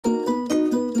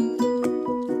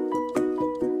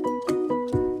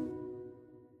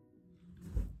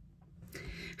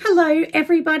Hello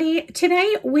everybody.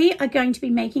 Today we are going to be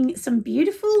making some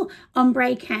beautiful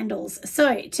ombre candles.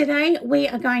 So today we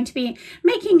are going to be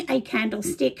making a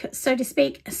candlestick, so to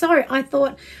speak. So I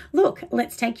thought, look,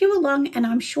 let's take you along and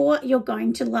I'm sure you're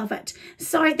going to love it.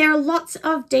 So there are lots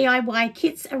of DIY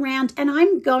kits around and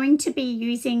I'm going to be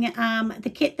using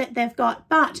the kit that they've got.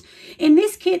 But in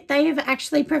this kit they have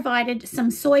actually provided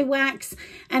some soy wax,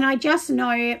 and I just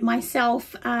know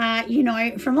myself, you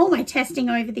know, from all my testing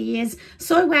over the years,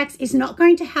 soy wax is not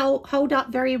going to hold up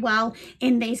very well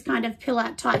in these kind of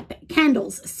pillar type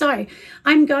candles. So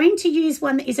I'm going to use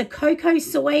one that is a cocoa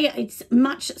soy. It's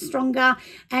much stronger,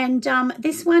 and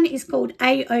this one is called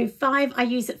A05. I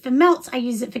use it for melts, I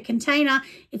use it for container.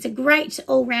 It's a great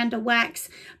all-rounder wax,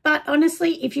 but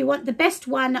honestly, if you want the best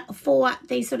one for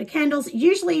these sort of candles,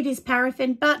 usually it is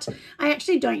paraffin, but I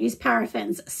actually don't use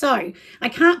paraffins, so I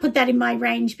can't put that in my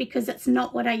range because it's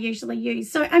not what I usually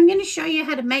use. So I'm going to show you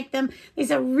how to make them.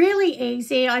 These are really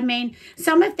easy. I mean,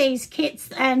 some of these kits,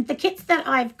 and the kits that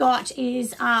I've got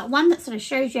is one that sort of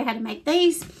shows you how to make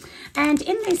these. And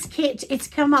in this kit, it's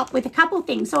come up with a couple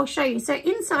things. So I'll show you. So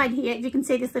inside here, if you can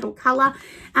see this little color,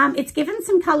 it's given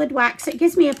some colored wax. So it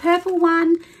gives me a purple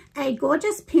one, a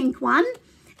gorgeous pink one,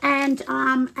 and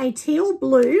a teal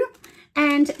blue,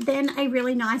 and then a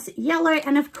really nice yellow.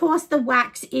 And of course, the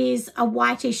wax is a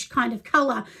whitish kind of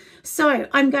color. So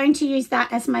I'm going to use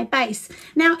that as my base.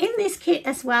 Now in this kit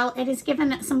as well, it is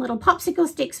given some little popsicle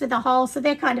sticks with a hole, so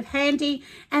they're kind of handy,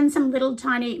 and some little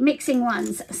tiny mixing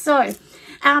ones. So,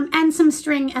 and some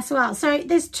string as well. So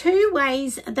there's two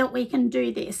ways that we can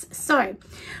do this. So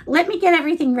let me get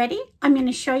everything ready. I'm going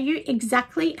to show you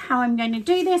exactly how I'm going to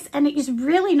do this, and it is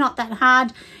really not that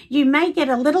hard. You may get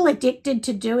a little addicted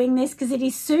to doing this because it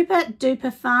is super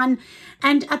duper fun.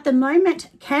 And at the moment,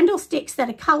 candlesticks that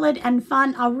are colored and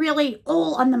fun are really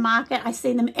all on the market. I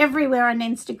see them everywhere on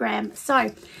Instagram.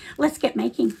 So let's get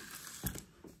making.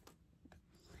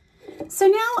 So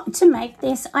now to make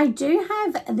this, I do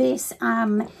have this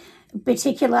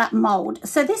particular mold.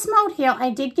 So this mold here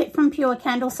I did get from Pure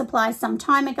Candle Supply some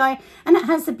time ago, and it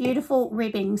has the beautiful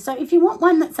ribbing. So if you want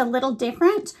one that's a little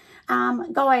different,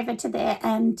 go over to there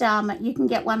and you can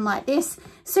get one like this.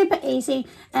 Super easy.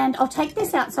 And I'll take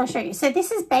this out so I'll show you. So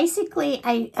this is basically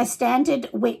a standard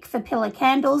wick for pillar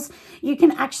candles. You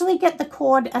can actually get the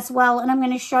cord as well, and I'm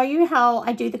going to show you how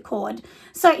I do the cord.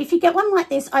 So if you get one like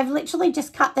this, I've literally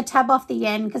just cut the tab off the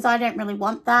end because I don't really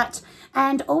want that.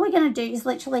 And all we're going to do is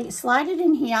literally slide it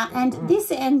in here, and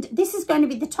this end, this is going to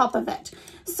be the top of it.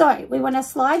 So we want to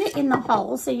slide it in the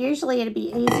hole. So usually it'll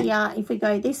be easier if we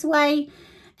go this way,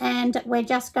 and we're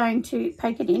just going to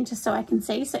poke it in just so I can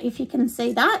see. So if you can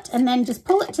see that, and then just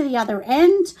pull it to the other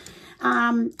end,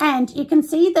 and you can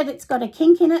see that it's got a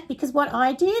kink in it, because what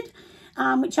I did,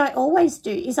 which I always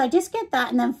do, is I just get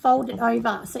that and then fold it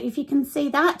over. So if you can see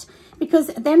that, because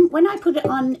then when I put it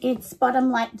on its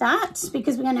bottom like that,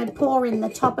 because we're going to pour in the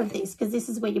top of this, because this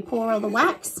is where you pour all the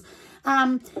wax,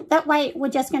 that way we're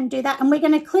just going to do that, and we're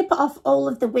going to clip off all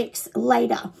of the wicks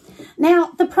later.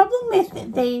 Now the problem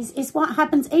with these is what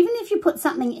happens, even if you put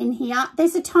something in here,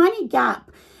 there's a tiny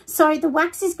gap, so the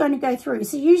wax is going to go through.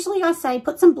 So usually I say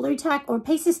put some blue tack or a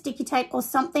piece of sticky tape or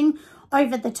something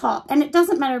over the top, and it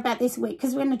doesn't matter about this wick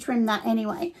because we're going to trim that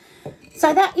anyway.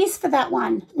 So that is for that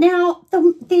one. Now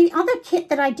the other kit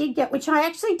that I did get, which I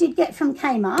actually did get from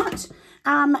Kmart,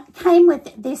 came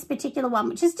with this particular one,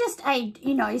 which is just a,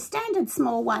 you know, standard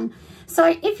small one. So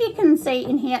if you can see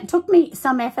in here, it took me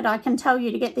some effort, I can tell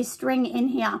you, to get this string in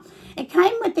here. It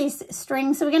came with this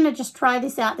string, so we're going to just try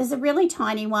this out. There's a really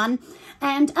tiny one,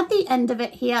 and at the end of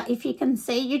it here, if you can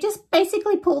see, you just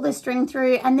basically pull the string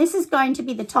through, and this is going to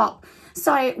be the top.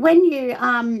 So when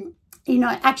you you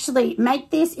know, actually make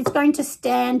this, it's going to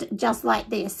stand just like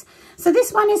this. So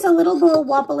this one is a little more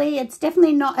wobbly. It's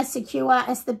definitely not as secure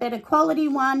as the better quality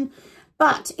one,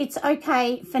 but it's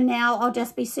okay for now. I'll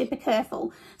just be super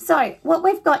careful. So what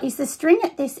we've got is the string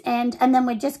at this end, and then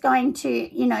we're just going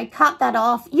to, you know, cut that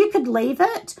off. You could leave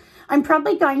it. I'm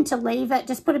probably going to leave it,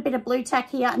 just put a bit of blue tack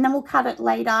here, and then we'll cut it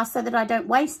later so that I don't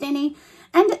waste any.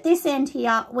 And at this end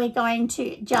here, we're going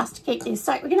to just keep this.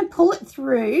 So we're going to pull it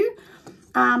through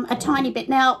a tiny bit.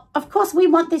 Now, of course, we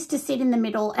want this to sit in the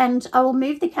middle, and I will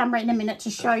move the camera in a minute to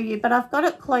show you, but I've got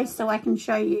it close so I can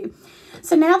show you.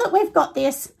 So now that we've got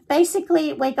this,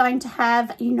 basically we're going to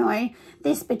have, you know,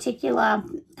 this particular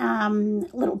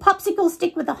little popsicle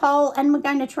stick with a hole, and we're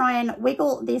going to try and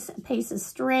wiggle this piece of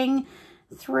string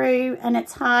through, and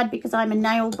it's hard because I'm a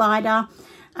nail biter.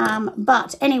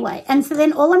 But anyway, and so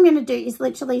then all I'm going to do is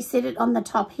literally sit it on the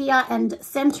top here and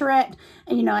center it,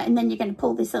 you know, and then you're going to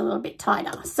pull this a little bit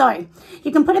tighter. So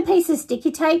you can put a piece of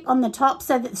sticky tape on the top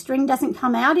so that the string doesn't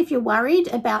come out if you're worried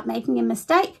about making a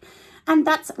mistake. And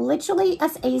that's literally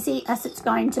as easy as it's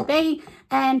going to be.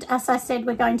 And as I said,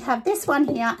 we're going to have this one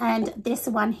here and this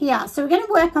one here. So we're going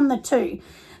to work on the two.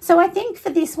 So I think for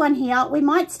this one here, we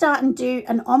might start and do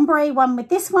an ombre one with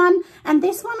this one. And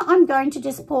this one, I'm going to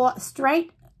just pour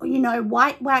straight, you know,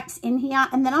 white wax in here.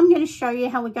 And then I'm going to show you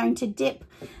how we're going to dip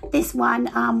this one.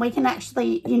 We can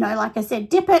actually, you know, like I said,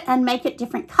 dip it and make it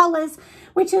different colors,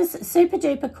 which is super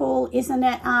duper cool, isn't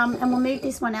it? And we'll move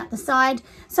this one out the side.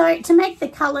 So to make the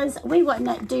colors, we want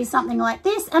to do something like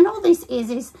this. And all this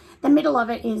is the middle of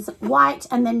it is white,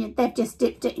 and then they've just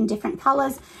dipped it in different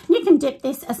colors. You can dip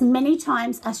this as many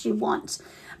times as you want.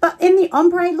 But in the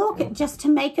ombre look, just to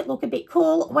make it look a bit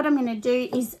cool, what I'm going to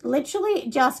do is literally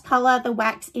just color the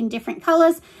wax in different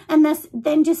colors, and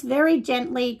then just very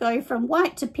gently go from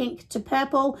white to pink to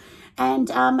purple,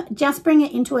 and just bring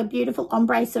it into a beautiful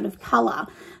ombre sort of color.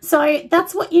 So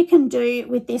that's what you can do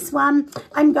with this one.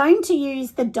 I'm going to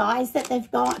use the dyes that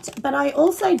they've got, but I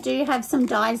also do have some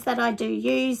dyes that I do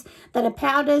use that are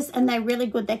powders, and they're really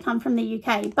good. They come from the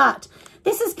UK, but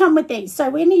this has come with these. So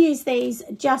we're going to use these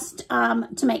just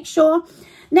to make sure.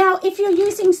 Now, if you're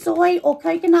using soy or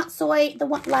coconut soy, the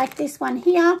one like this one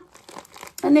here,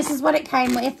 and this is what it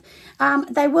came with,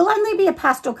 they will only be a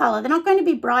pastel color. They're not going to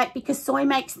be bright because soy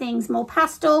makes things more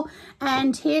pastel.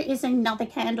 And here is another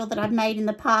candle that I've made in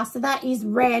the past. So that is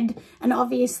red, and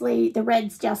obviously the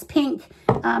red's just pink.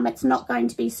 It's not going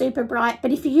to be super bright.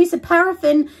 But if you use a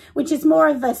paraffin, which is more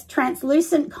of a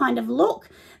translucent kind of look,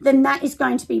 then that is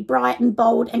going to be bright and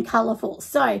bold and colorful.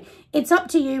 So it's up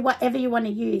to you, whatever you want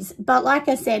to use. But like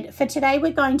I said, for today,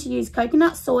 we're going to use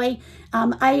coconut soy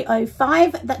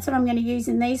A05. That's what I'm going to use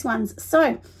in these ones.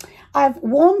 So I've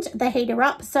warmed the heater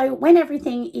up. So when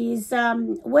everything is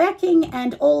working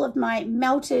and all of my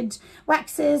melted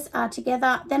waxes are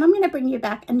together, then I'm going to bring you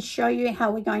back and show you how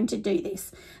we're going to do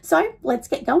this. So let's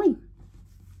get going.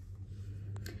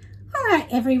 All right,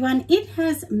 everyone, it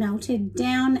has melted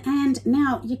down, and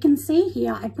now you can see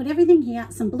here, I put everything here,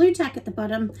 some blue tack at the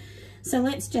bottom. So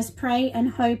let's just pray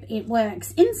and hope it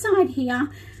works. Inside here,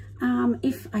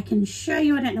 if I can show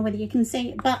you, I don't know whether you can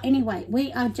see, but anyway,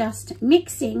 we are just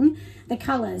mixing the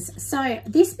colors. So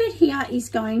this bit here is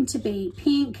going to be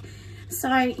pink.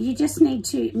 So you just need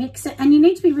to mix it, and you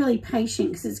need to be really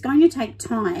patient because it's going to take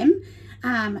time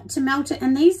to melt it.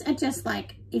 And these are just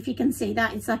like, if you can see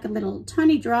that, it's like a little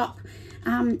tiny drop,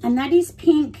 and that is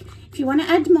pink. If you want to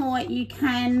add more, you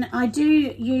can. I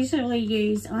do usually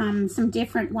use some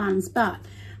different ones, but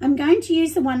I'm going to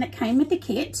use the one that came with the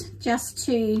kit just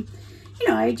to, you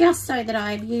know, just so that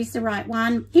I've used the right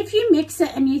one. If you mix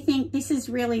it and you think this is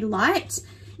really light,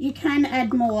 you can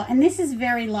add more, and this is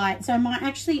very light, so I might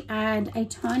actually add a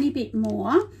tiny bit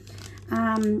more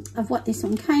of what this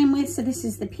one came with. So this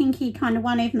is the pinky kind of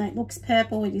one, even though it looks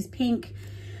purple, it is pink.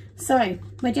 So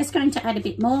we're just going to add a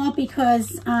bit more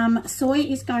because soy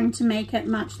is going to make it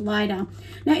much lighter.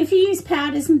 Now, if you use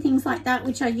powders and things like that,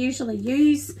 which I usually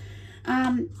use,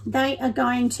 they are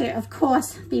going to, of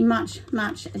course, be much,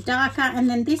 much darker. And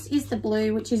then this is the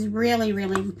blue, which is really,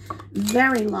 really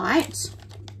very light.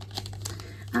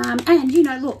 And, you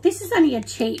know, look, this is only a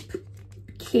cheap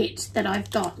kit that I've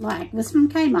got. Like, it was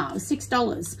from Kmart. It was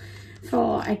 $6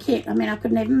 for a kit. I mean, I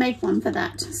couldn't even make one for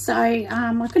that. So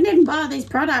I couldn't even buy these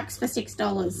products for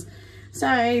 $6. So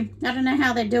I don't know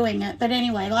how they're doing it. But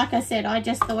anyway, like I said, I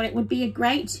just thought it would be a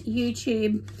great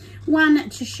YouTube one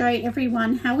to show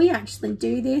everyone how we actually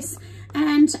do this.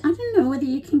 And I don't know whether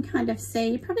you can kind of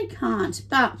see, you probably can't.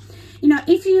 But, you know,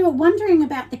 if you're wondering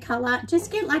about the color,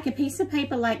 just get like a piece of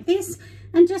paper like this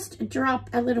and just drop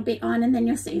a little bit on, and then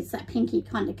you'll see it's that pinky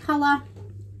kind of color.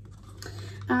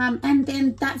 And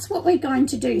then that's what we're going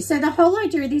to do. So the whole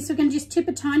idea of this, we're going to just tip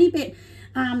a tiny bit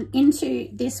into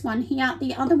this one here.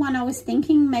 The other one, I was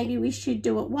thinking maybe we should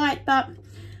do it white, but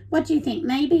what do you think?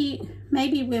 Maybe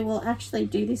we will actually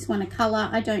do this one a color.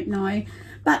 I don't know.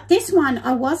 But this one,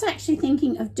 I was actually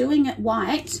thinking of doing it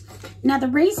white. Now, the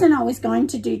reason I was going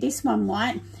to do this one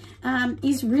white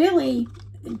is really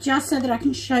just so that I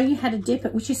can show you how to dip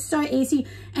it, which is so easy.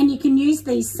 And you can use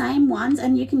these same ones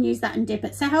and you can use that and dip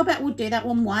it. So how about we'll do that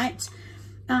one white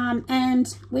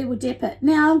and we will dip it.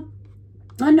 Now,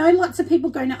 I know lots of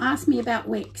people are going to ask me about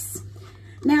wicks.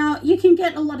 Now, you can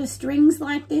get a lot of strings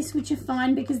like this, which are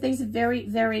fine because these are very,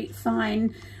 very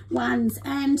fine ones.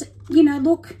 And, you know,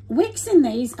 look, wicks in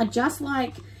these are just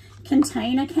like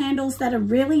container candles that are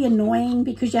really annoying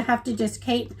because you have to just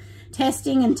keep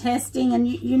testing and testing, and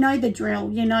you know the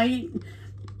drill, you know,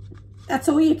 that's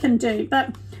all you can do.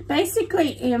 But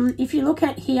basically, if you look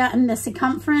at here in the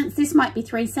circumference, this might be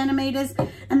 3 centimeters,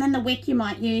 and then the wick you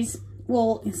might use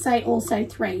will say also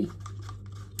 3.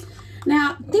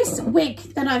 Now, this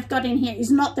wick that I've got in here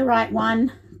is not the right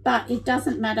one, but it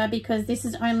doesn't matter because this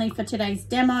is only for today's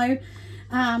demo.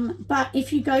 But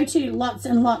if you go to lots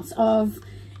and lots of,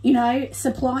 you know,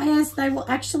 suppliers, they will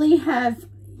actually have,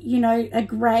 you know, a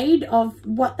grade of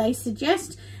what they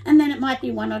suggest, and then it might be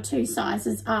 1 or 2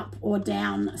 sizes up or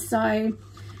down. So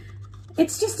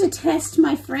it's just a test,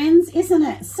 my friends, isn't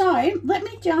it? So let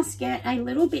me just get a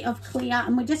little bit of clear,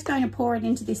 and we're just going to pour it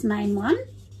into this main one.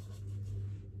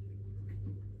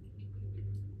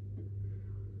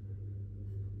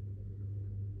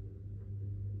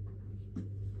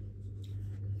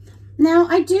 Now,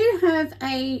 I do have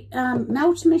a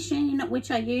melt machine, which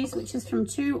I use, which is from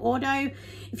 2 Auto.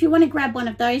 If you want to grab one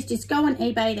of those, just go on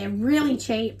eBay. They're really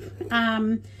cheap.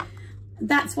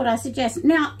 That's what I suggest.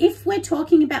 Now, if we're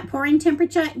talking about pouring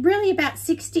temperature, really about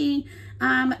 60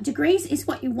 degrees is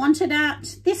what you want it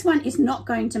at. This one is not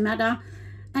going to matter.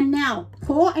 And now,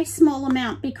 pour a small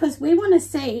amount because we want to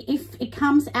see if it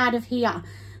comes out of here.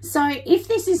 So if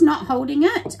this is not holding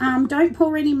it, don't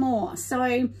pour any more.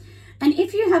 So... and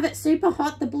if you have it super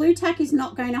hot, the blue tack is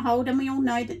not going to hold, and we all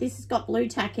know that this has got blue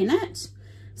tack in it.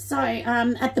 So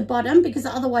at the bottom, because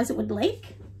otherwise it would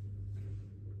leak.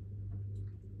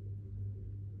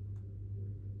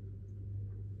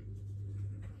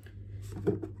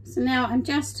 So now I'm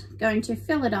just going to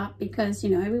fill it up because,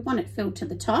 you know, we want it filled to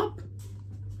the top.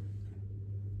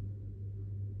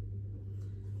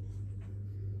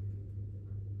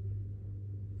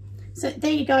 So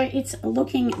there you go, it's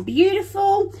looking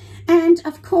beautiful. And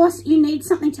of course you need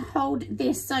something to hold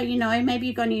this. So, you know, maybe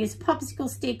you're going to use a popsicle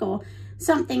stick or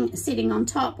something sitting on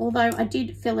top. Although I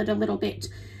did fill it a little bit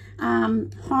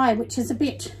high, which is a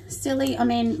bit silly. I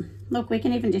mean, look, we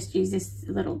can even just use this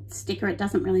little sticker. It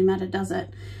doesn't really matter, does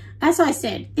it? As I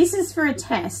said, this is for a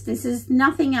test. This is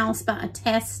nothing else but a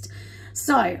test.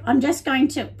 So I'm just going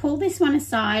to pull this one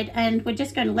aside, and we're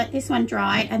just going to let this one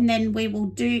dry, and then we will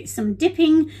do some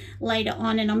dipping later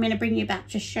on, and I'm going to bring you back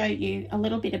to show you a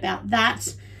little bit about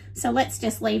that. So let's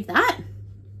just leave that.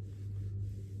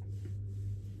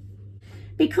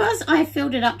 Because I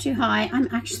filled it up too high, I'm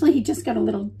actually just got a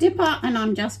little dipper, and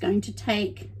I'm just going to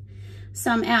take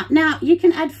some out. Now you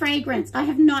can add fragrance. I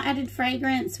have not added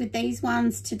fragrance with these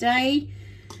ones today.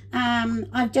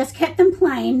 I've just kept them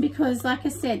plain because, like I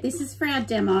said, this is for our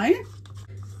demo.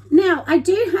 Now, I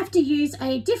do have to use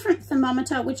a different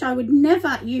thermometer, which I would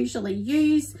never usually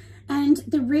use. And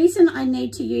the reason I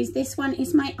need to use this one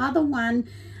is my other one,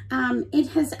 it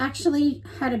has actually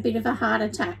had a bit of a heart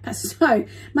attack. So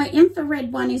my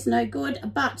infrared one is no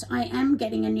good, but I am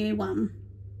getting a new one.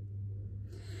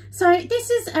 So this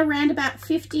is around about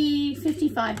 50,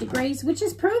 55 degrees, which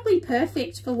is probably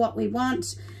perfect for what we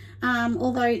want.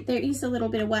 Although there is a little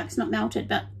bit of wax not melted,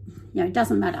 but you know, it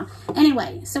doesn't matter.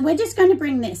 Anyway, so we're just going to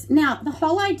bring this. Now, the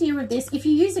whole idea of this, if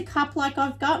you use a cup like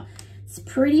I've got, it's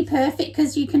pretty perfect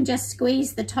because you can just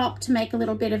squeeze the top to make a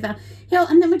little bit of a hill.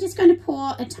 And then we're just going to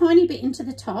pour a tiny bit into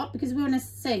the top because we want to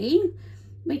see,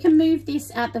 we can move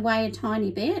this out the way a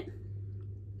tiny bit.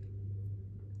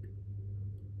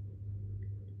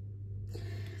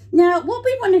 Now, what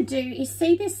we want to do is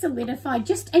see this solidify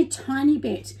just a tiny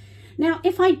bit. Now,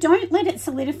 if I don't let it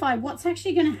solidify, what's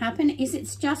actually going to happen is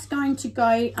it's just going to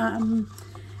go,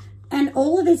 and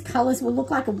all of these colours will look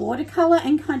like a watercolour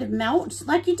and kind of melt.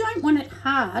 Like, you don't want it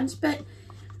hard, but,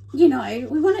 you know,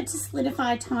 we want it to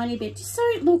solidify a tiny bit just so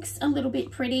it looks a little bit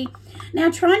pretty.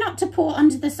 Now, try not to pour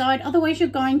onto the side, otherwise you're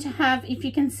going to have, if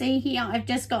you can see here, I've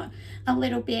just got a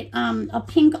little bit of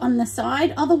pink on the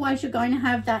side. Otherwise, you're going to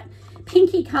have that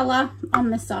pinky colour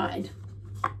on the side.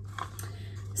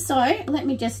 So let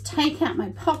me just take out my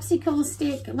popsicle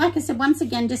stick. Like I said, once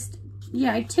again, just, you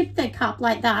know, tip the cup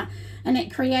like that and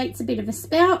it creates a bit of a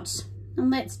spout.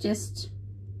 And let's just,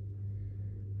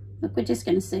 look, we're just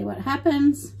going to see what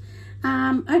happens.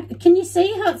 Can you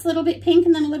see how it's a little bit pink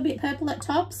and then a little bit purple at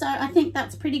top? So I think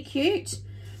that's pretty cute.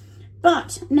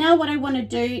 But now what I want to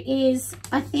do is,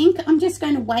 I think I'm just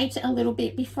going to wait a little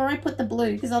bit before I put the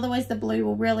blue, because otherwise the blue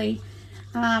will really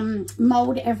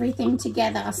mold everything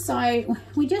together. So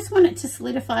we just want it to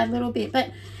solidify a little bit, but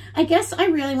I guess I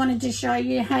really wanted to show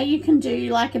you how you can do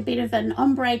like a bit of an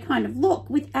ombre kind of look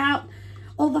without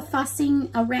all the fussing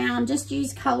around. Just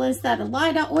use colors that are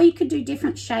lighter, or you could do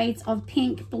different shades of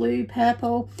pink, blue,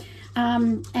 purple,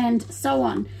 and so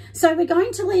on. So we're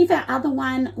going to leave our other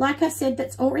one, like I said,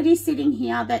 that's already sitting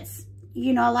here, that's,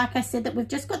 you know, like I said, that we've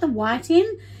just got the white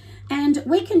in. And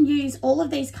we can use all of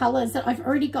these colors that I've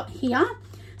already got here.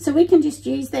 So we can just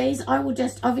use these. I will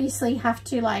just obviously have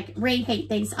to like reheat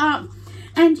these up.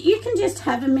 And you can just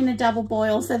have them in a double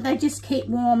boil so they just keep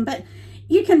warm. But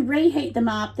you can reheat them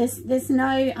up. There's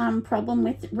no problem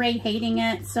with reheating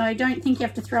it. So don't think you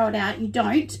have to throw it out. You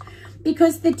don't.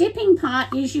 Because the dipping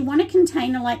part is you want a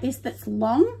container like this that's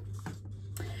long.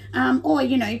 Or,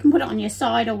 you know, you can put it on your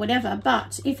side or whatever.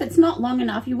 But if it's not long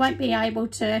enough, you won't be able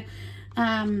to,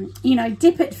 you know,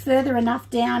 dip it further enough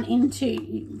down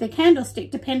into the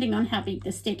candlestick, depending on how big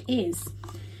the stick is.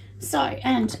 So,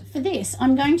 and for this,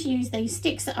 I'm going to use these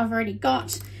sticks that I've already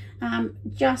got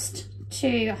just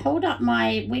to hold up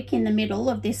my wick in the middle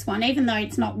of this one, even though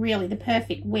it's not really the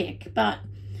perfect wick. But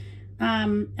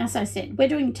as I said, we're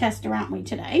doing a tester, aren't we,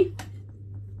 today?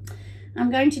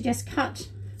 I'm going to just cut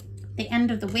the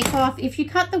end of the wick off. If you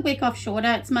cut the wick off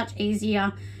shorter, it's much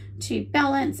easier to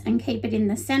balance and keep it in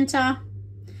the center.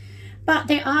 But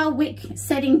there are wick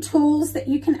setting tools that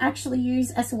you can actually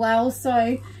use as well.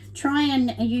 So try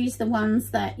and use the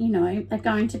ones that, you know, are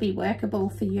going to be workable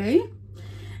for you.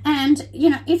 And,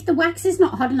 you know, if the wax is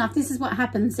not hot enough, this is what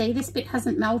happens. See, this bit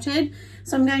hasn't melted.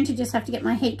 So I'm going to just have to get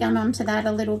my heat gun onto that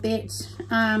a little bit.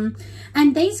 And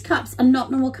these cups are not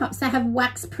normal cups. They have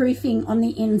wax proofing on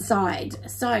the inside.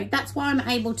 So that's why I'm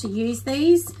able to use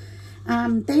these.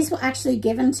 These were actually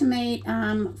given to me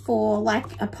for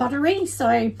like a pottery.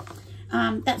 So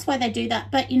that's why they do that.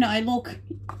 But, you know, look,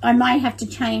 I may have to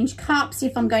change cups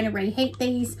if I'm going to reheat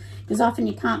these, because often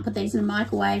you can't put these in a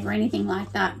microwave or anything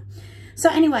like that. So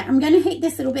anyway, I'm going to heat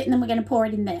this little bit and then we're going to pour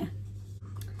it in there.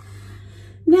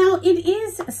 Now it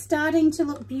is starting to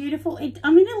look beautiful.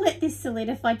 I'm going to let this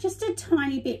solidify just a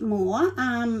tiny bit more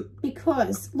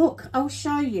because, look, I'll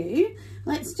show you.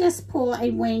 Let's just pour a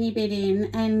weeny bit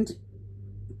in, and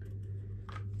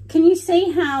can you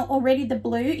see how already the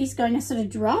blue is going to sort of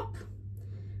drop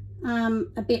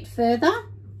a bit further?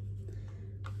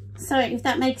 So if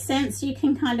that makes sense, you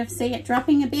can kind of see it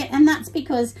dropping a bit, and that's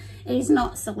because it is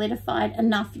not solidified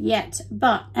enough yet.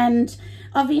 And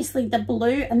obviously the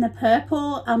blue and the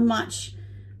purple are much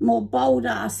more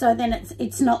bolder, so then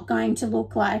it's not going to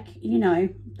look like, you know,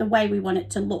 the way we want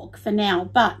it to look for now.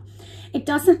 But it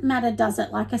doesn't matter, does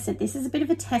it? Like I said, this is a bit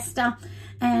of a tester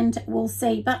and we'll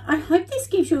see. But I hope this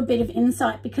gives you a bit of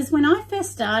insight, because when I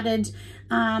first started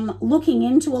looking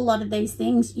into a lot of these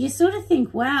things, you sort of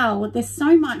think, wow, there's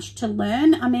so much to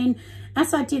learn. I mean,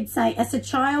 as I did say, as a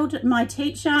child, my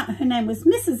teacher, her name was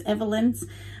Mrs. Cullens.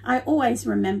 I always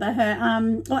remember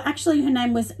her. Or actually, her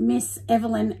name was Miss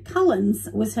Evelyn Cullens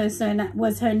was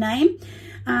her name.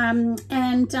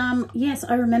 Yes,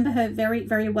 I remember her very,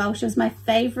 very well. She was my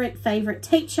favorite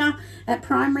teacher at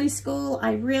primary school.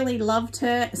 I really loved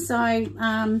her.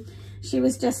 So she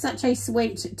was just such a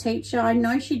sweet teacher. I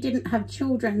know she didn't have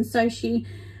children, so she,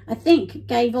 I think,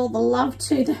 gave all the love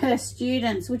to her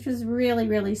students, which was really,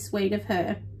 really sweet of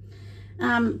her.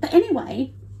 But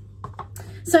anyway,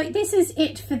 so this is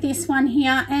it for this one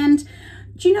here. And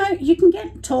do you know, you can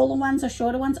get taller ones or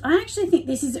shorter ones. I actually think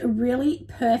this is a really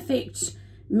perfect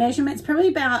measurement. It's probably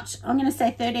about, I'm going to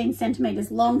say 13 centimeters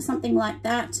long, something like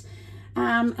that.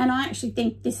 And I actually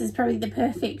think this is probably the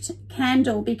perfect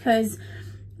candle, because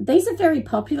these are very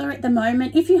popular at the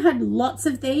moment. If you had lots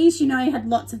of these, you know, you had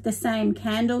lots of the same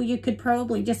candle, you could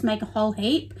probably just make a whole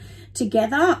heap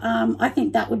together. I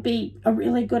think that would be a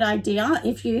really good idea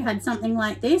if you had something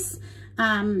like this.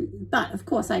 But of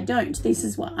course I don't. This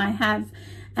is what I have.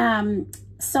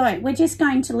 So we're just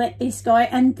going to let this go,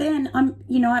 and then I'm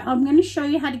going to show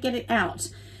you how to get it out.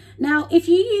 Now, if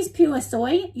you use pure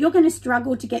soy, you're going to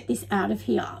struggle to get this out of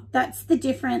here. That's the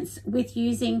difference with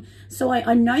using soy.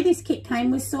 I know this kit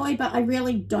came with soy, but I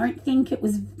really don't think it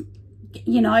was,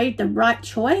 you know, the right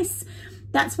choice.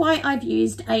 That's why I've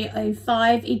used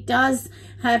A05. It does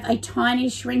have a tiny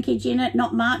shrinkage in it,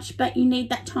 not much, but you need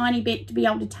that tiny bit to be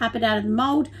able to tap it out of the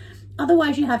mold.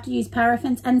 Otherwise, you have to use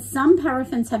paraffins, and some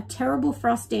paraffins have terrible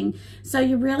frosting. So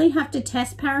you really have to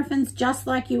test paraffins just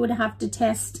like you would have to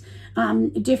test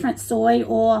different soy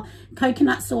or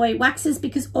coconut soy waxes,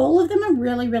 because all of them are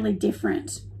really, really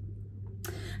different.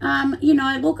 You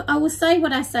know, look, I will say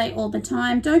what I say all the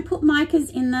time. Don't put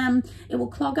micas in them. It will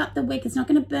clog up the wick. It's not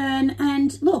going to burn.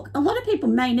 And look, a lot of people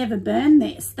may never burn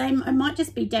this. It might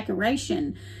just be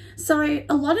decoration. So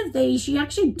a lot of these, you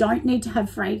actually don't need to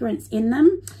have fragrance in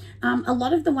them. A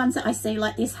lot of the ones that I see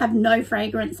like this have no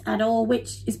fragrance at all,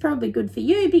 which is probably good for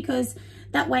you, because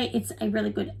that way it's a really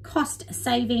good cost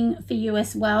saving for you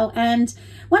as well. And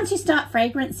once you start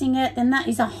fragrancing it, then that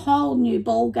is a whole new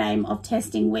ball game of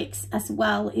testing wicks as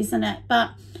well, isn't it?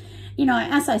 But, you know,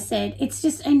 as I said, it's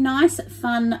just a nice,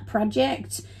 fun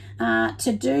project.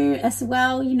 to do as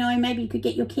well. You know, maybe you could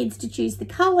get your kids to choose the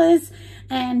colors,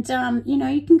 and you know,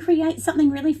 you can create something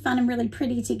really fun and really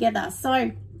pretty together.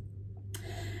 So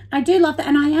I do love that,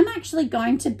 and I am actually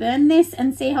going to burn this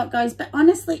and see how it goes. But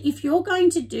honestly, if you're going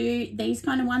to do these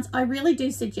kind of ones, I really do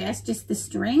suggest just the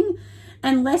string,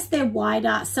 unless they're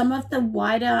wider. Some of the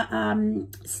wider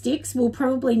sticks will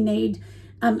probably need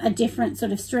a different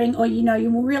sort of string, or, you know,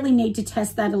 you will really need to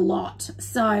test that a lot.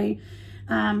 So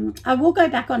I will go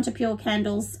back onto Pure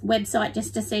Candle's website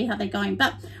just to see how they're going,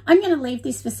 but I'm going to leave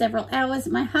this for several hours.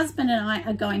 My husband and I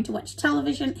are going to watch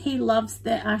television. He loves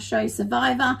the show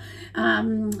Survivor,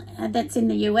 that's in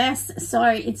the US, so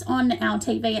it's on our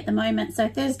TV at the moment. So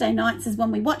Thursday nights is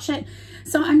when we watch it.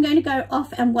 So I'm going to go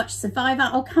off and watch Survivor.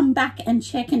 I'll come back and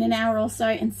check in an hour or so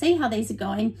and see how these are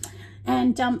going.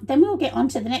 And then we'll get on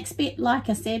to the next bit, like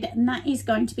I said, and that is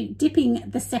going to be dipping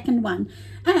the second one.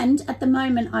 And at the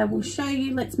moment, I will show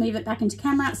you. Let's move it back into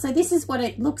camera. So this is what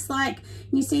it looks like.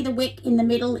 You see the wick in the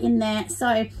middle in there.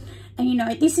 So, and you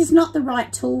know, this is not the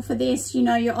right tool for this. You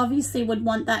know, you obviously would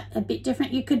want that a bit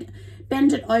different. You could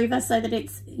bend it over so that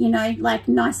it's, you know, like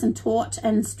nice and taut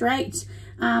and straight.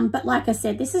 But like I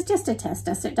said, this is just a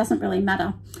tester, so it doesn't really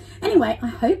matter. Anyway, I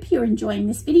hope you're enjoying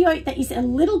this video. That is a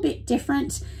little bit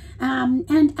different.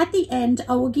 And at the end,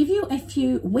 I will give you a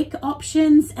few wick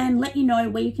options and let you know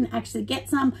where you can actually get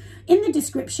some. In the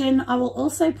description, I will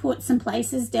also put some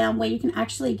places down where you can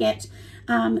actually get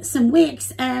some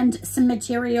wicks and some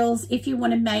materials if you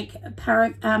want to make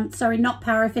not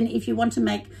paraffin, if you want to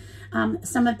make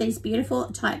some of these beautiful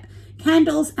type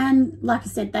candles. And like I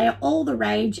said, they are all the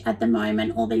rage at the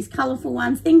moment, all these colorful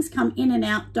ones. Things come in and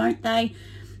out, don't they?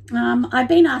 I've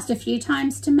been asked a few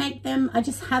times to make them. I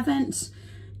just haven't.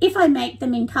 If I make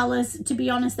them in colors, to be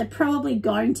honest, they're probably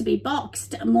going to be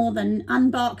boxed more than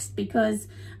unboxed, because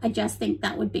I just think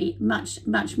that would be much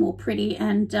more pretty.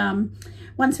 And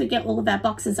once we get all of our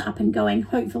boxes up and going,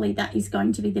 hopefully that is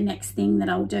going to be the next thing that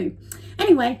I'll do.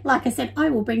 Anyway, like I said, I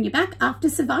will bring you back after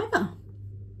Survivor.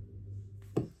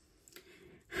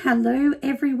 Hello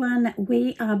everyone,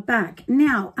 we are back.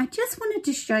 Now, I just wanted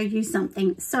to show you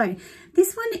something. So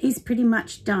this one is pretty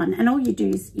much done, and all you do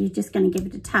is you're just going to give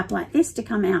it a tap like this to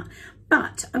come out.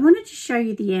 But I wanted to show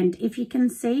you the end. If you can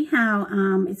see how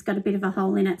it's got a bit of a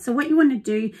hole in it. So what you want to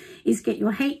do is get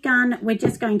your heat gun. We're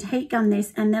just going to heat gun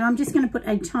this, and then I'm just going to put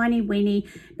a tiny weeny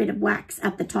bit of wax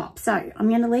at the top. So I'm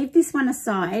going to leave this one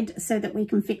aside so that we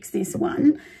can fix this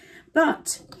one.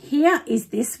 But here is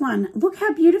this one. Look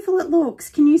how beautiful it looks.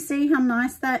 Can you see how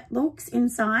nice that looks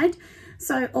inside?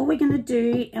 So all we're going to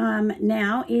do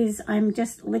now is I'm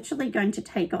just literally going to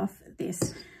take off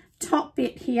this top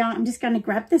bit here. I'm just going to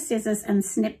grab the scissors and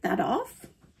snip that off.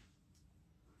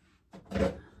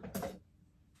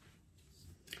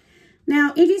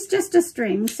 Now it is just a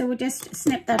string, so we'll just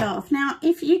snip that off. Now,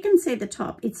 if you can see the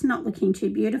top, it's not looking too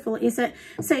beautiful, is it?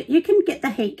 So you can get the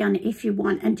heat gun if you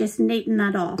want and just neaten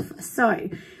that off. So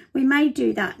we may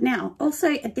do that. Now,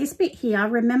 also at this bit here,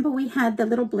 remember we had the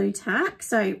little blue tack,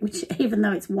 so which even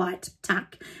though it's white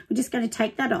tack, we're just going to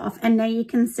take that off, and now you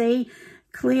can see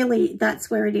clearly that's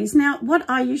where it is. Now, what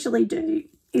I usually do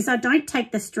is I don't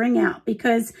take the string out,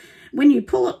 because when you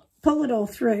pull it all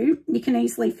through, you can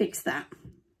easily fix that.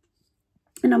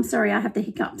 And I'm sorry, I have the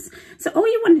hiccups. So all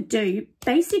you want to do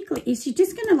basically is you're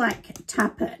just going to like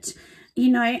tap it,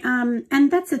 you know, and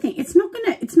that's the thing. It's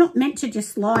not meant to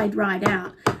just slide right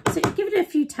out. So you give it a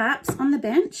few taps on the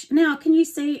bench. Now, can you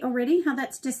see already how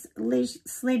that's just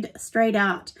slid straight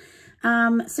out?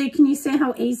 So can you see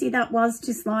how easy that was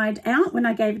to slide out when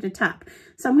I gave it a tap?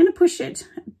 So I'm going to push it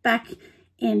back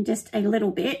in just a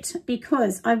little bit,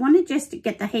 because I want to just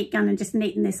get the heat gun and just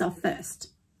neaten this off first.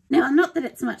 Now, not that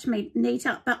it's much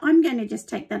neater, but I'm going to just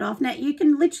take that off. Now, you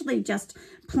can literally just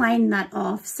plane that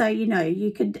off. So, you know,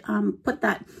 you could put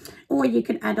that, or you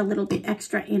could add a little bit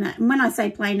extra in it. And when I say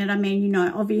plane it, I mean, you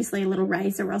know, obviously a little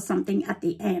razor or something at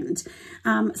the end.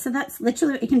 So that's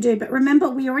literally what you can do. But remember,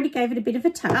 we already gave it a bit of a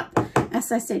tap. As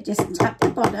I said, just tap the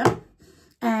bottom.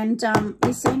 And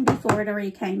we've seen before it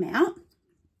already came out.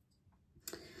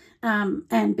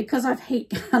 And because I've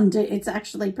heat gunned it, it's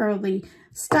actually probably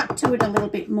stuck to it a little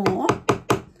bit more,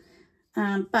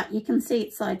 but you can see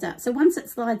it slides out. So once it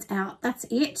slides out, that's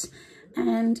it.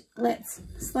 And let's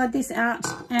slide this out,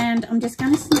 and I'm just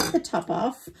going to snip the top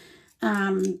off.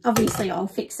 Obviously I'll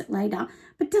fix it later,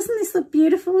 but doesn't this look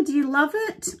beautiful? Do you love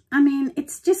it? I mean,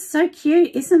 it's just so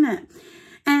cute, isn't it?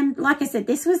 And like I said,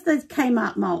 this was the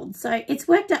Kmart mold, so it's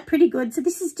worked out pretty good. So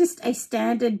this is just a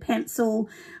standard pencil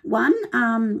one,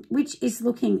 which is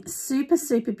looking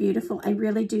super beautiful. I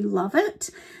really do love it.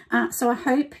 So I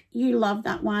hope you love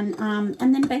that one.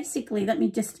 And then basically, let me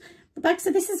just the back.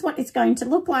 So this is what it's going to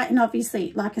look like. And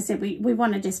obviously, like I said, we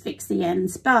want to just fix the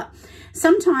ends. But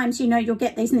sometimes, you know, you'll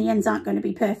get these and the ends aren't going to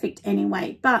be perfect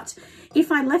anyway. But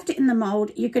if I left it in the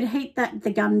mold, you could heat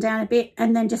the gun down a bit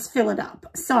and then just fill it up.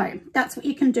 So that's what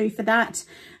you can do for that.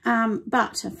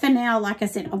 But for now, like I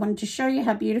said, I wanted to show you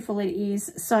how beautiful it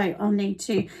is. So I'll need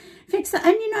to fix that.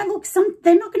 And, you know, look,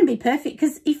 they're not going to be perfect,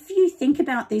 because if you think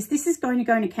about this, this is going to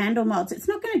go into candle molds. It's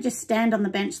not going to just stand on the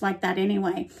bench like that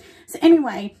anyway. So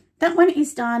anyway, that one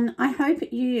is done. I hope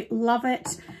you love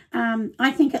it.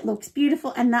 I think it looks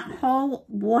beautiful, and that whole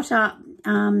water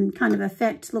kind of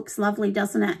effect looks lovely,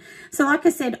 doesn't it? So like I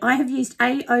said, I have used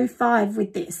A05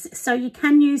 with this, so you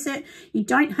can use it. You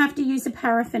don't have to use a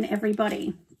paraffin,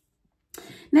 everybody.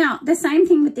 Now, the same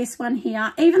thing with this one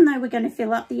here. Even though we're going to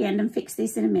fill up the end and fix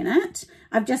this in a minute,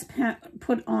 I've just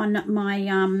put on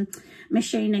my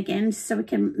machine again so we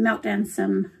can melt down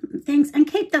some things and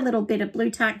keep the little bit of blue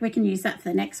tack. We can use that for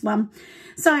the next one.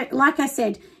 So, like I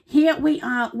said, here we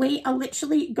are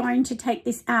literally going to take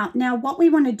this out. Now, what we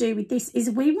want to do with this is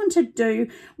we want to do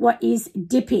what is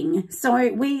dipping.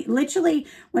 So we literally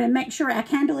want to make sure our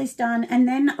candle is done. And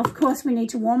then, of course, we need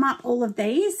to warm up all of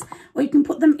these, or you can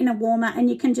put them in a warmer and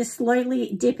you can just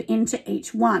slowly dip into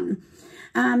each one.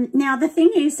 Now, the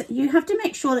thing is, you have to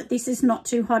make sure that this is not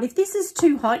too hot. If this is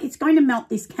too hot, it's going to melt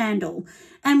this candle,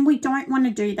 and we don't want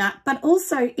to do that. But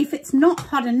also, if it's not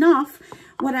hot enough,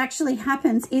 what actually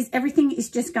happens is everything is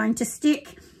just going to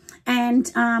stick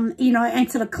and, you know, and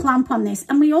sort of clump on this.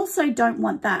 And we also don't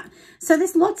want that. So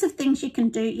there's lots of things you can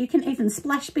do. You can even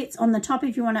splash bits on the top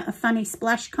if you want a funny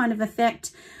splash kind of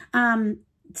effect.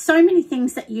 So many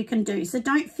things that you can do. So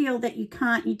don't feel that you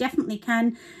can't. You definitely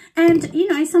can. And,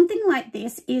 you know, something like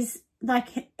this is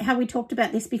like how we talked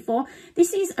about this before.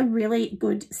 This is a really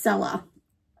good seller.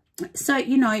 So,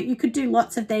 you know, you could do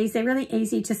lots of these. They're really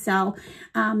easy to sell,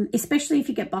 especially if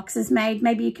you get boxes made.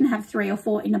 Maybe you can have 3 or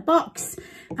 4 in a box.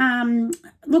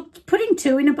 Look, putting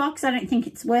 2 in a box, I don't think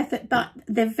it's worth it, but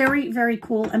they're very, very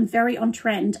cool and very on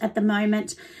trend at the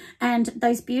moment. And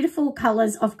those beautiful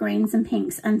colours of greens and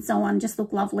pinks and so on just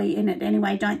look lovely in it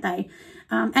anyway, don't they?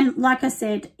 And like I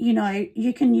said, you know,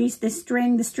 you can use the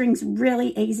string. The string's really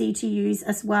easy to use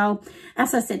as well.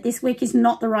 As I said, this week is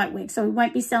not the right week, so we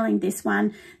won't be selling this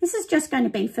one. This is just going to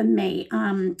be for me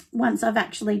once I've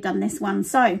actually done this one.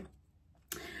 So,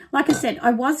 like I said,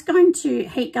 I was going to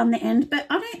heat gun the end, but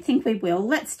I don't think we will.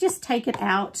 Let's just take it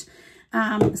out.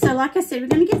 So, like I said, we're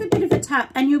going to give a bit of a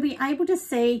tap, and you'll be able to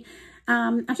see...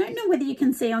 I don't know whether you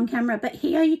can see on camera, but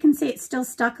here you can see it's still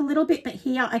stuck a little bit, but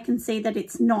here I can see that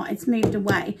it's not, it's moved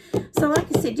away. So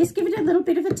like I said, just give it a little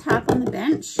bit of a tap on the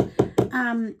bench,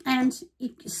 and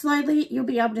slowly you'll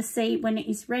be able to see when it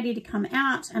is ready to come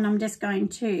out. And I'm just going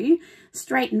to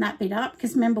straighten that bit up,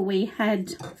 because remember we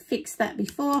had fixed that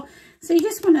before. So you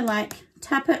just want to like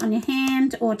tap it on your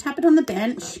hand or tap it on the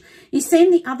bench. You've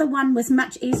seen the other one was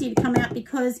much easier to come out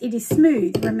because it is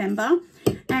smooth, remember?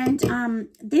 And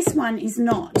this one is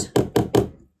not.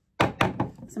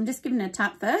 So I'm just giving it a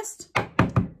tap first.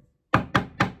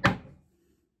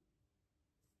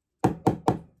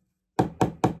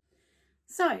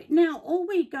 So now all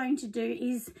we're going to do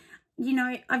is, you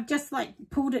know, I've just like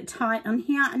pulled it tight on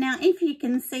here. Now, if you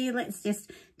can see, let's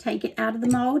just take it out of the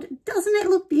mold. Doesn't it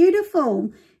look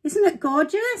beautiful? Isn't it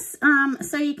gorgeous?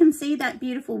 So you can see that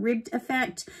beautiful ribbed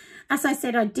effect. As I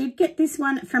said, I did get this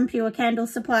one from Pure Candle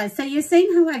Supplies. So you've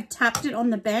seen how I've tapped it on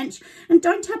the bench. And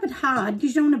don't tap it hard because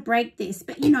you don't want to break this.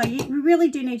 But, you know, you really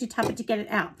do need to tap it to get it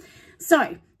out.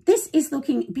 So this is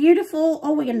looking beautiful.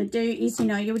 All we're going to do is, you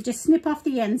know, you would just snip off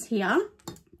the ends here.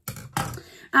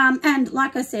 And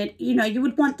like I said, you know, you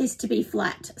would want this to be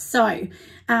flat. So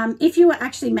if you were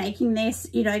actually making this,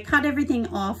 you know, cut everything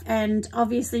off, and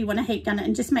obviously you want to heat gun it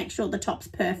and just make sure the top's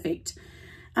perfect.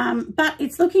 But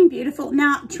it's looking beautiful.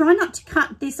 Now, try not to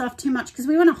cut this off too much, because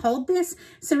we want to hold this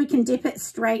so we can dip it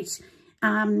straight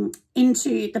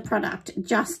into the product,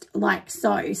 just like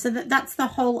so. So that's the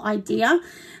whole idea.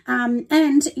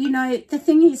 And, you know, the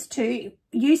thing is too,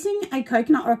 using a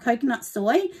coconut or a coconut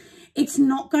soy, it's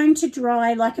not going to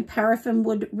dry like a paraffin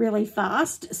would really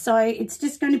fast. So it's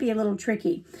just going to be a little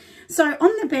tricky. So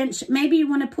on the bench, maybe you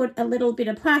want to put a little bit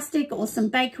of plastic or some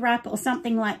bake wrap or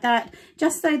something like that,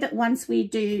 just so that once we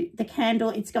do the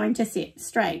candle, it's going to sit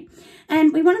straight.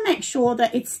 And we want to make sure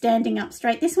that it's standing up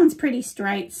straight. This one's pretty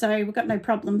straight, so we've got no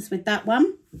problems with that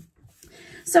one.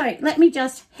 So let me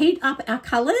just heat up our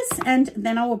colours, and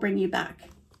then I will bring you back.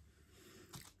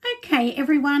 Okay,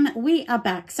 everyone, we are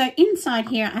back. So inside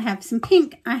here, I have some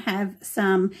pink, I have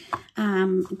some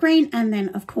green, and then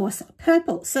of course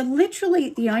purple. So literally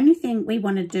the only thing we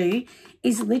want to do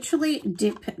is literally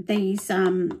dip these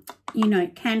you know,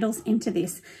 candles into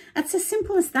this. It's as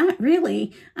simple as that,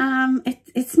 really.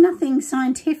 It's nothing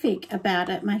scientific about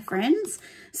it, my friends.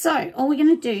 So all we're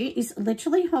going to do is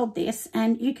literally hold this,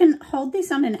 and you can hold this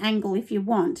on an angle if you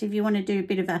want to do a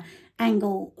bit of a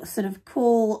angle sort of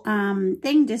cool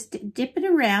thing. Just dip it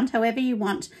around however you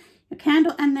want your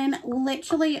candle, and then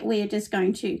literally we're just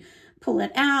going to pull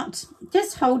it out.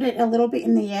 Just hold it a little bit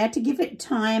in the air to give it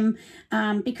time,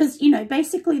 because, you know,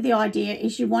 basically the idea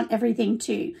is you want everything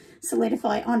to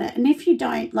solidify on it. And if you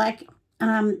don't, like,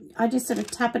 I just sort of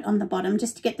tap it on the bottom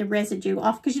just to get the residue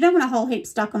off, because you don't want a whole heap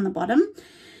stuck on the bottom.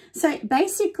 So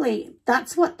basically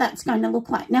that's what that's going to look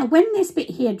like. Now when this bit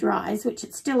here dries, which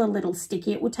it's still a little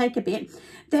sticky, it will take a bit,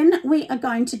 then we are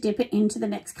going to dip it into the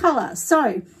next color.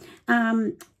 So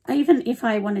even if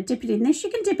I want to dip it in this, you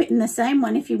can dip it in the same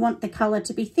one if you want the color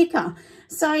to be thicker.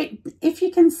 So if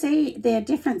you can see the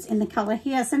difference in the color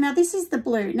here. So now this is the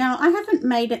blue. Now I haven't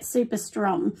made it super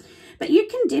strong, but you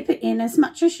can dip it in as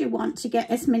much as you want to get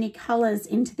as many colors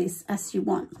into this as you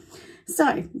want.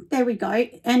 So there we go.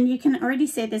 And you can already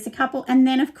see there's a couple. And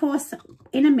then of course,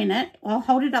 in a minute, I'll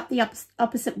hold it up the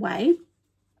opposite way.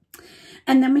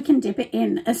 And then we can dip it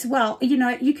in as well. You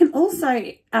know, you can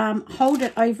also hold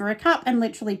it over a cup and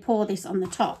literally pour this on the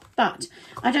top. But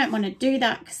I don't want to do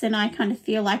that because then I kind of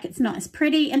feel like it's not as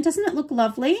pretty. And doesn't it look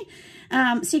lovely?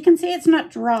 So you can see it's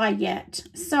not dry yet.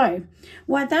 So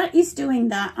while that is doing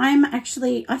that,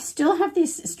 I still have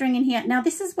this string in here. Now,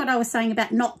 this is what I was saying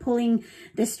about not pulling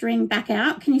the string back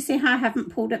out. Can you see how I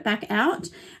haven't pulled it back out?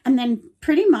 And then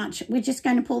pretty much we're just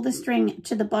going to pull the string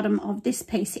to the bottom of this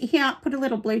piece here, put a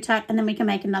little blue tack, and then we can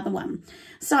make another one.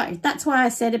 So that's why I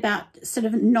said about sort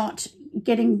of not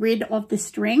getting rid of the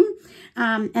string.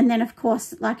 And then of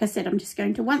course, like I said, I'm just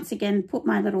going to once again put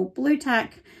my little blue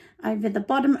tack over the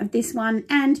bottom of this one,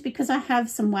 and because I have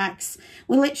some wax,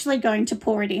 we're literally going to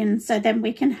pour it in, so then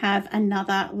we can have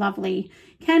another lovely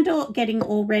candle getting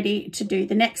all ready to do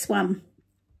the next one.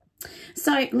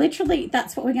 So literally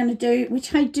that's what we're going to do,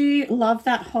 which I do love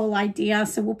that whole idea.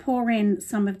 So we'll pour in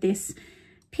some of this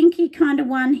pinky kind of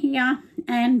one here,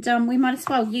 and we might as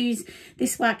well use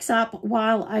this wax up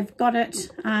while I've got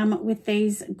it with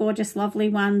these gorgeous lovely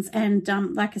ones. And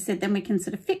like I said, then we can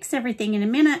sort of fix everything in a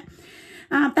minute.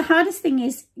 The hardest thing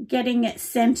is getting it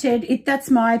scented. That's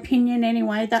my opinion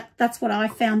anyway. That's what I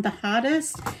found the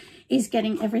hardest, is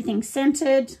getting everything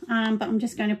scented. But I'm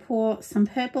just going to pour some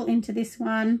purple into this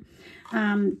one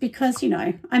because, you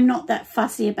know, I'm not that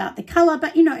fussy about the color,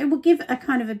 but, you know, it will give a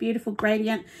kind of a beautiful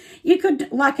gradient. You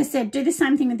could, like I said, do the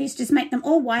same thing with this. Just make them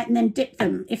all white and then dip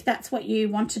them if that's what you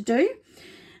want to do.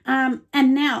 And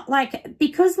now, like,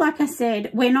 because like I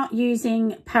said, we're not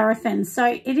using paraffin,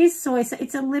 so it is soy, so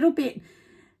it's a little bit,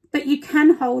 but you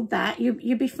can hold that.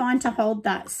 You'll be fine to hold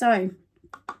that. So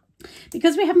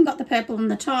because we haven't got the purple on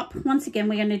the top, once again,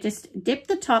 we're going to just dip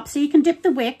the top. So you can dip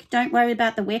the wick. Don't worry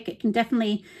about the wick. It can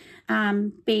definitely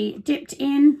be dipped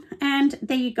in. And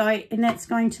there you go. And that's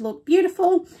going to look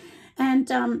beautiful. And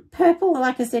purple,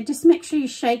 like I said, just make sure you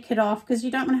shake it off because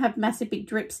you don't want to have massive big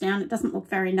drips down. It doesn't look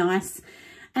very nice.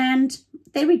 And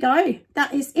there we go.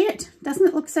 That is it. Doesn't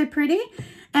it look so pretty?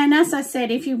 And as I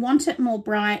said, if you want it more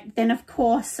bright, then of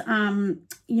course,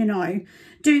 you know,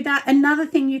 do that. Another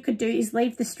thing you could do is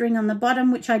leave the string on the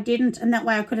bottom, which I didn't. And that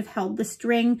way I could have held the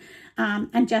string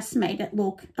and just made it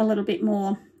look a little bit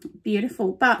more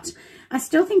beautiful. But I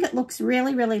still think it looks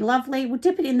really, really lovely. We'll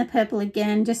dip it in the purple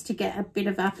again just to get a bit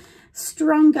of a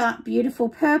stronger, beautiful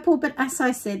purple. But as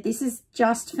I said, this is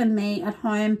just for me at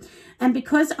home. And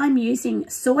because I'm using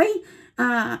soy,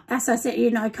 as I said,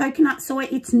 you know, coconut soy,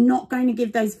 it's not going to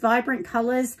give those vibrant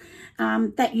colors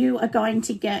that you are going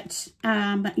to get,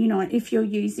 you know, if you're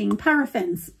using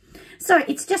paraffins. So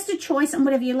it's just a choice on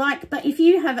whatever you like. But if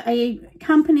you have a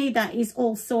company that is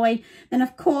all soy, then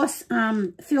of course,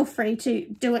 feel free to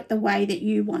do it the way that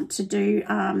you want to do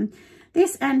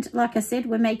this. And like I said,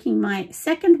 we're making my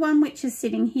second one, which is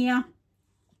sitting here.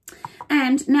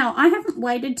 And now I haven't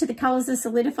waited till the colors are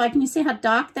solidified. Can you see how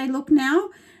dark they look now?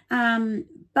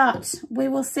 But we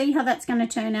will see how that's going to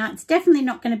turn out. It's definitely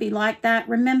not going to be like that.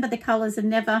 Remember, the colors are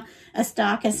never as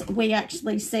dark as we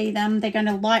actually see them. They're going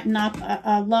to lighten up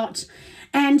a lot.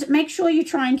 And make sure you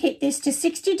try and keep this to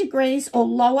 60 degrees or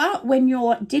lower when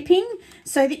you're dipping,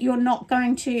 so that you're not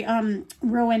going to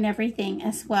ruin everything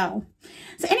as well.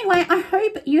 So anyway, I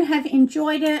hope you have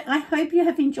enjoyed it. I hope you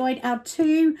have enjoyed our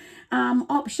two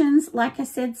options. Like I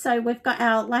said, so we've got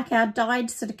our dyed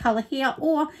sort of color here,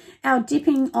 or our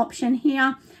dipping option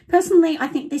here. Personally, I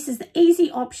think this is the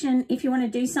easy option if you want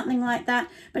to do something like that,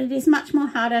 but it is much more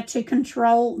harder to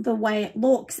control the way it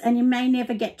looks, and you may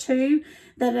never get two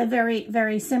that are very,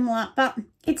 very similar, but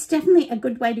it's definitely a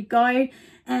good way to go,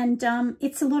 and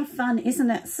it's a lot of fun,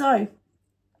 isn't it? So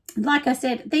like I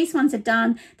said, these ones are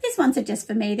done. These ones are just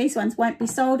for me. These ones won't be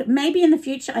sold. Maybe in the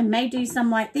future I may do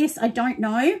some like this. I don't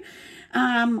know.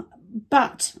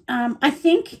 But I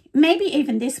think maybe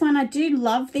even this one, I do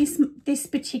love this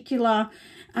particular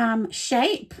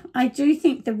shape. I do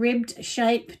think the ribbed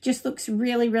shape just looks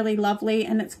really, really lovely,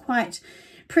 and it's quite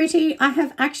pretty. I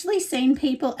have actually seen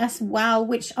people as well,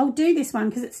 which I'll do this one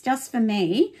because it's just for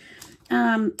me.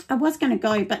 I was going to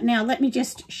go, but now let me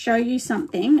just show you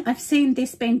something. I've seen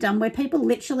this being done where people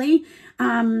literally,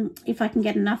 if I can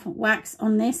get enough wax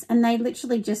on this, and they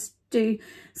literally just do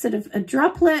sort of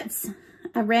droplets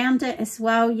around it as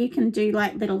well. You can do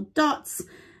like little dots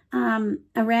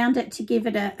around it to give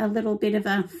it a little bit of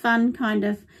a fun kind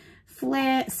of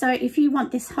flair. So if you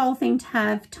want this whole thing to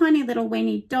have tiny little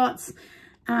weeny dots,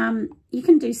 you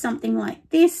can do something like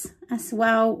this as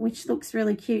well, which looks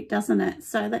really cute, doesn't it?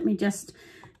 So let me just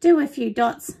do a few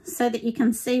dots so that you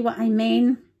can see what I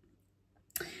mean.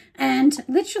 And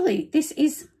literally this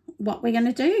is what we're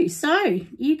going to do. So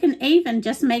you can even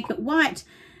just make it white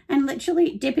and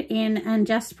literally dip it in and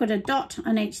just put a dot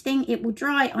on each thing. It will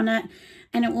dry on it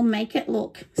and it will make it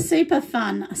look super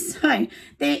fun. So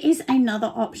there is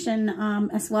another option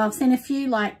as well. I've seen a few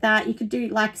like that. You could do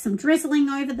like some drizzling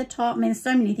over the top. I mean, there's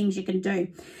so many things you can do.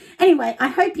 Anyway, I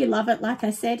hope you love it, like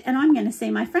I said, and I'm going to see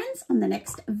my friends on the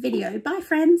next video. Bye,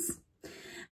 friends.